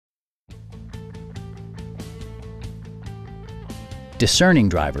Discerning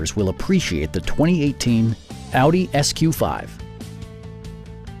drivers will appreciate the 2018 Audi SQ5.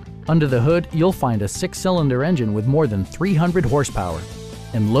 Under the hood, you'll find a 6-cylinder engine with more than 300 horsepower,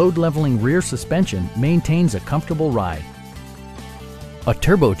 and load-leveling rear suspension maintains a comfortable ride. A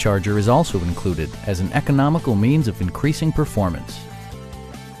turbocharger is also included as an economical means of increasing performance.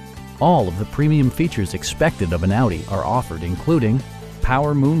 All of the premium features expected of an Audi are offered, including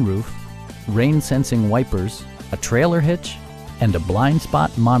power moonroof, rain-sensing wipers, a trailer hitch, and a blind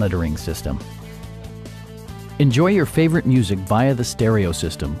spot monitoring system. Enjoy your favorite music via the stereo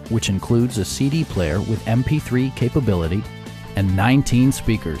system, which includes a CD player with MP3 capability and 19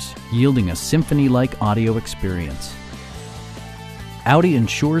 speakers, yielding a symphony-like audio experience. Audi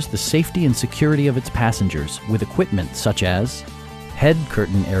ensures the safety and security of its passengers with equipment such as head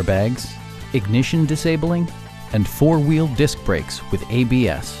curtain airbags, ignition disabling, and 4-wheel disc brakes with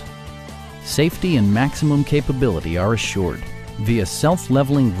ABS. Safety and maximum capability are assured via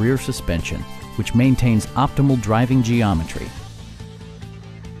self-leveling rear suspension, which maintains optimal driving geometry.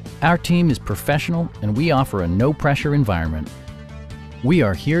 Our team is professional and we offer a no-pressure environment. We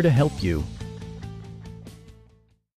are here to help you